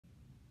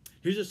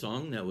Here's a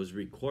song that was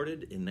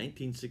recorded in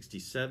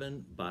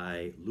 1967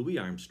 by Louis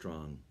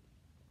Armstrong.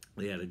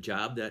 They had a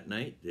job that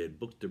night. They had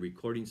booked the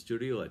recording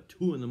studio at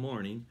 2 in the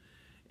morning,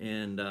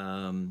 and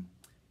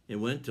it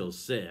went till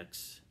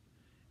 6.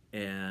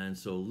 And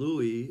so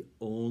Louis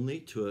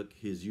only took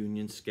his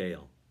union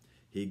scale.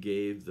 He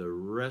gave the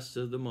rest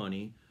of the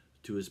money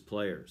to his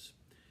players.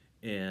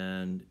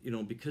 And,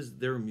 because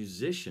they're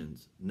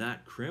musicians,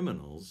 not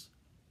criminals,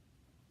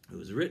 it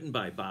was written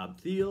by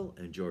Bob Thiele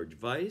and George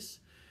Weiss.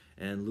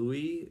 And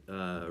Louis,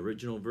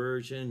 original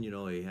version, he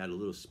had a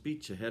little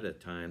speech ahead of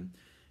time.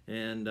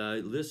 And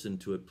listen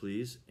to it,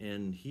 please.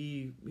 And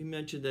he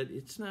mentioned that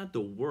it's not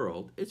the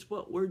world, it's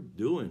what we're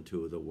doing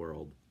to the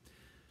world.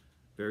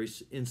 Very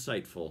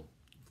insightful,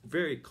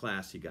 very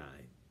classy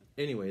guy.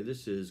 Anyway,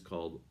 this is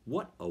called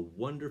What a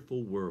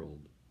Wonderful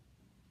World.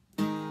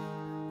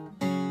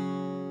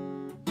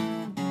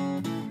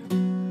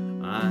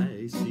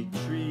 I see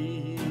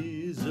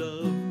trees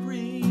of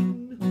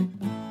green,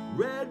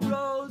 red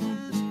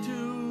roses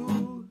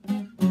too.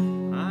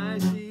 I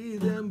see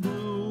them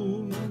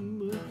bloom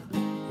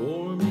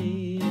for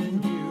me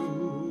and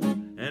you.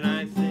 And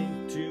I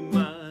think to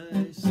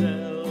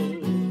myself,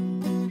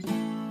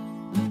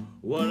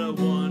 what a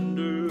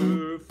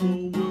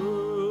wonderful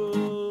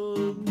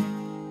world.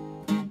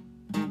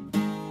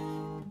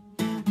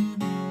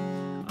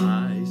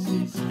 I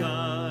see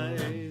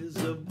skies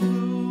of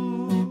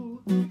blue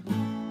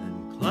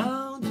and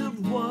clouds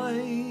of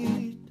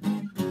white,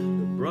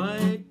 the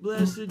bright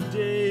blessed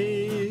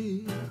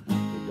day,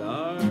 the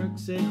dark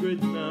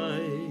sacred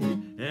night.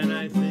 And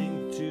I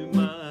think to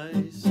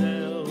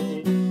myself,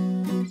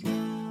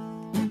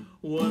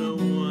 what a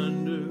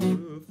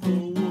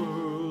wonderful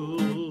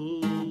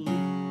world.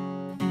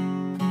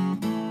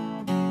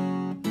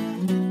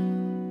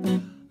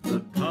 The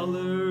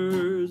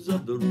colors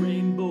of the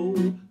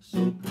rainbow,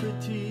 so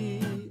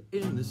pretty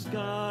in the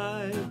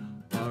sky,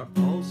 are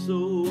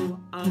also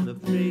on the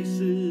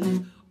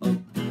faces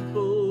of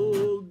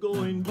people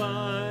going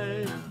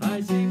by.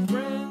 I see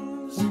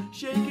friends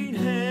shaking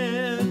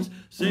hands,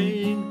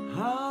 saying,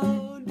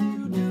 how do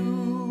you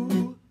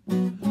do?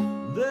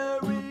 They're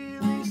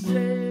really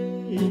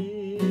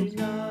saying,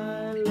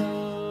 I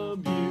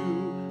love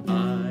you.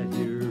 I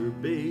hear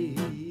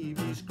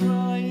babies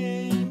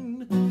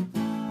crying,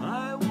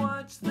 I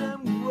watch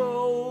them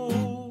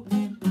grow.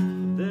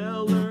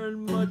 They'll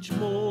learn much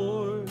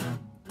more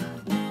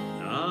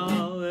than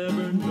I'll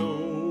ever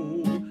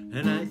know.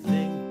 And I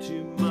think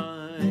to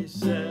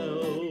myself,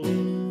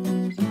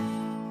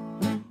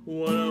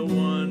 what a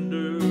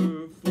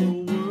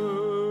wonderful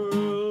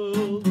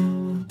world.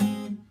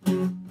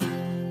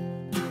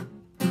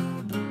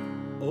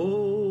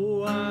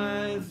 Oh,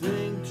 I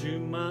think to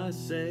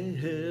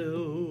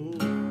myself,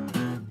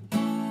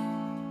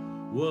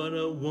 what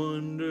a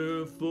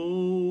wonderful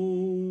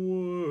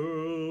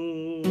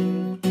world.